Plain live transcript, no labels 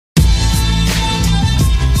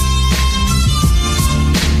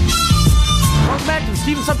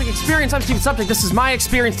Steven Subject Experience. I'm Steven Subject. This is my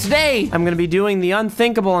experience today. I'm gonna be doing the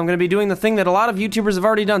unthinkable. I'm gonna be doing the thing that a lot of YouTubers have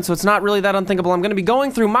already done, so it's not really that unthinkable. I'm gonna be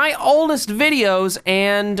going through my oldest videos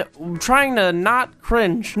and trying to not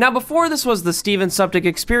cringe. Now, before this was the Steven Subject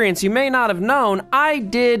Experience, you may not have known, I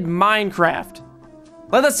did Minecraft.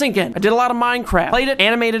 Let that sink in. I did a lot of Minecraft. Played it,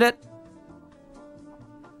 animated it.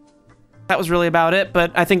 That was really about it,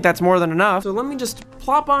 but I think that's more than enough. So let me just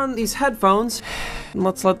plop on these headphones and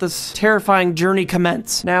let's let this terrifying journey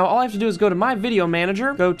commence. Now, all I have to do is go to my video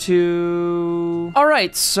manager, go to... All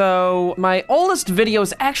right, so my oldest video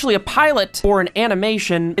is actually a pilot for an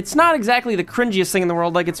animation. It's not exactly the cringiest thing in the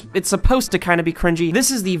world, like it's supposed to kind of be cringy.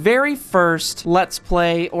 This is the very first Let's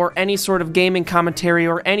Play or any sort of gaming commentary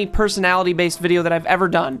or any personality-based video that I've ever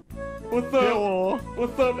done. What's up?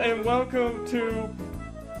 What's up, and welcome to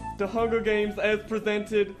the Hunger Games as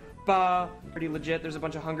presented by... Pretty legit, there's a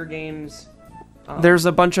bunch of Hunger Games.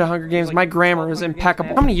 My grammar is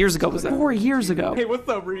impeccable. How many years ago was that? 4 years ago. Hey, what's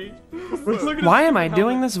up, Reed? Why am I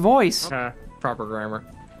doing this voice? Proper grammar.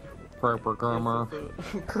 Proper grammar.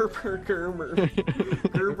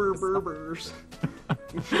 Gerber Berbers.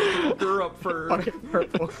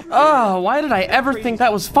 Oh, why did I ever think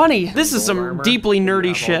that was funny? This is some deeply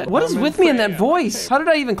nerdy shit. What is with me in that voice? How did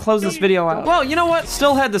I even close this video out? Well, you know what?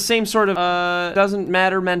 Still had the same sort of, doesn't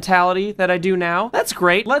matter mentality that I do now. That's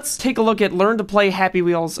great. Let's take a look at Learn to Play Happy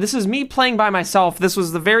Wheels. This is me playing by myself. This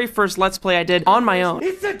was the very first Let's Play I did on my own.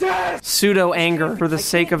 It's a test! Pseudo anger for the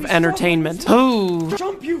sake of entertainment. Ooh.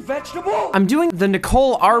 Jump, you vegetable! I'm doing the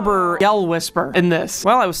Nicole Arbor yell whisper in this.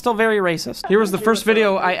 Well, I was still very racist. Here was the first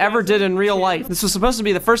video I ever did in real life. This was supposed to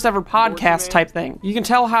be the first ever podcast type thing. You can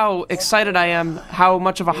tell how excited I am, how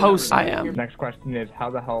much of a host I am. Next question is, how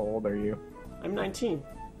the hell old are you? I'm 19.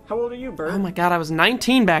 How old are you, Bert? Oh my god, I was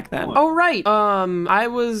 19 back then. Oh right, I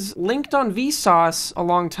was linked on Vsauce a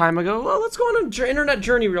long time ago. Well, let's go on an internet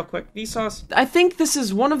journey real quick. Vsauce. I think this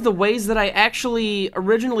is one of the ways that I actually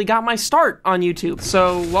originally got my start on YouTube.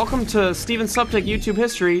 So, welcome to Steven Subject YouTube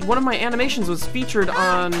history. One of my animations was featured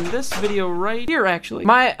on this video right here, actually.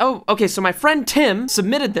 So my friend Tim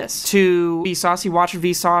submitted this to Vsauce. He watched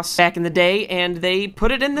Vsauce back in the day, and they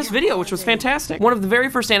put it in this video, which was fantastic. One of the very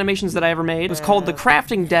first animations that I ever made was called The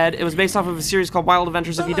Crafting Dead. It was based off of a series called Wild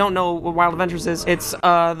Adventures. If you don't know what Wild Adventures is, it's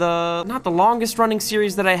not the longest running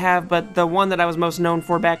series that I have, but the one that I was most known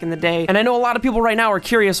for back in the day. And I know a lot of people right now are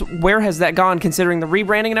curious, where has that gone considering the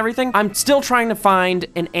rebranding and everything? I'm still trying to find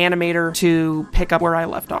an animator to pick up where I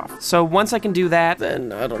left off. So once I can do that,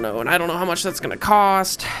 then I don't know. And I don't know how much that's gonna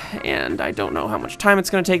cost, and I don't know how much time it's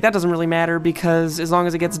gonna take. That doesn't really matter because as long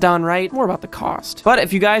as it gets done right, more about the cost. But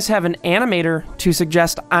if you guys have an animator to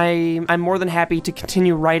suggest, I'm more than happy to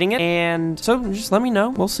continue writing it, and so just let me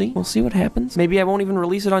know. We'll see what happens. Maybe I won't even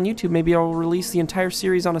release it on YouTube. Maybe I'll release the entire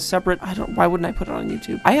series on a separate, why wouldn't I put it on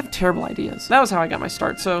YouTube? I have terrible ideas. That was how I got my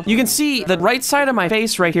start. So you can see the right side of my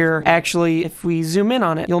face right here. Actually, if we zoom in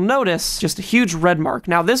on it, you'll notice just a huge red mark.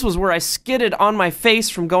 Now this was where I skidded on my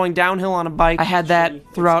face from going downhill on a bike. I had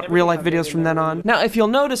that throughout real life videos from then on. Now if you'll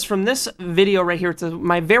notice from this video right here, it's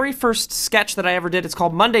my very first sketch that I ever did. It's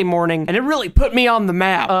called Monday Morning, and it really put me on the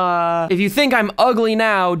map. If you think I'm ugly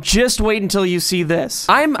now, just wait until you see this.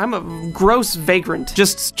 I'm a gross vagrant.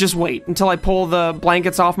 Just wait until I pull the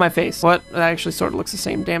blankets off my face. What? That actually sort of looks the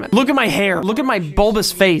same, damn it. Look at my hair. Look at my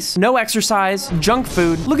bulbous face. No exercise, junk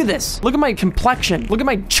food. Look at this. Look at my complexion. Look at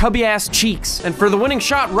my chubby ass cheeks. And for the winning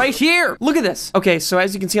shot right here, look at this. Okay, so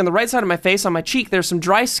as you can see on the right side of my face, on my cheek, there's some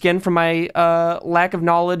dry skin from my lack of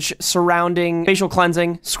knowledge surrounding facial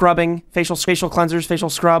cleansing, scrubbing, facial cleansers, facial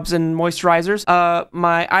scrubs, and moisturizers.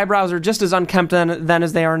 My eyebrows are just as unkempt then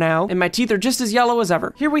as they are now, and my teeth are just as yellow as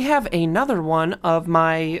ever. Here we have another one of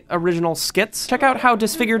my original skits. Check out how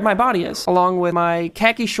disfigured my body is, along with my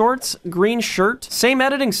khaki shorts, green shirt, same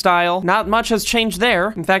editing style. Not much has changed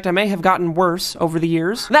there. In fact, I may have gotten worse over the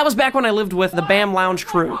years. That was back when I lived with the BAM Lounge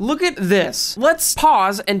crew. Look at this. Let's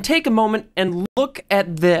pause and take a moment and look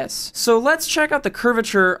at this. So let's check out the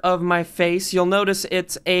curvature of my face. You'll notice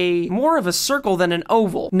it's more of a circle than an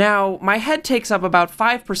oval. Now, my head takes up about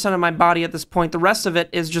 5% of my body at this point. The rest of it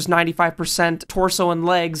is just 95% torso and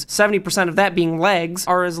legs. 70% of that being legs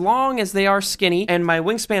are as long as they are skinny, and my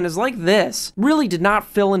wingspan is like this. Really did not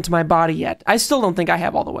fill into my body yet. I still don't think I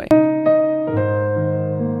have all the way.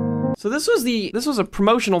 So this was a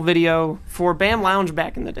promotional video for Bam Lounge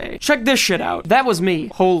back in the day. Check this shit out. That was me.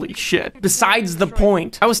 Holy shit. Besides the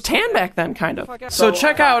point. I was tan back then, kind of. So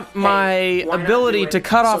check out my ability to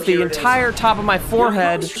cut off the entire top of my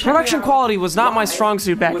forehead. Production quality was not my strong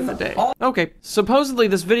suit back in the day. Okay, supposedly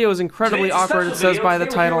this video is incredibly awkward, it says by the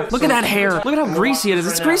title. Look at that hair. Look at how greasy it is.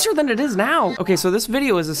 It's greasier than it is now. Okay, so this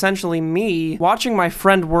video is essentially me watching my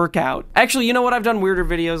friend work out. Actually, you know what? I've done weirder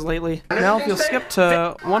videos lately. Now if you'll skip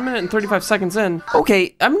to 1 minute and 35 seconds in.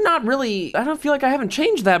 Okay, I don't feel like I haven't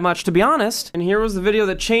changed that much, to be honest. And here was the video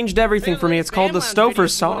that changed everything for me. It's called the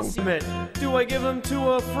Stofers song. Do I give them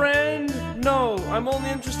to a friend? No, I'm only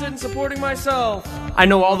interested in supporting myself. I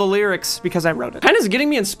know all the lyrics because I wrote it. Kind of is getting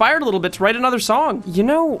me inspired a little bit to write another song. You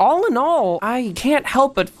know, all in all, I can't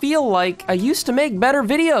help but feel like I used to make better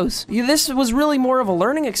videos. This was really more of a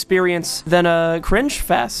learning experience than a cringe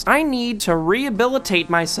fest. I need to rehabilitate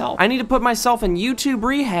myself. I need to put myself in YouTube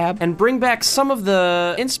rehab and bring back some of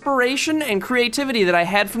the inspiration and creativity that I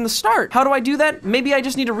had from the start. How do I do that? Maybe I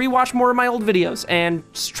just need to rewatch more of my old videos and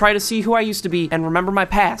try to see who I used to be and remember my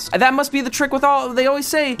past. That must be the trick with all, they always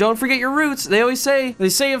say, don't forget your roots. They say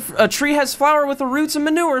if a tree has flower with the roots and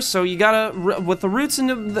manure, so you gotta, with the roots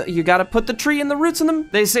and you gotta put the tree and the roots in them.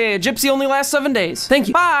 They say a gypsy only lasts 7 days. Thank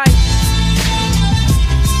you. Bye!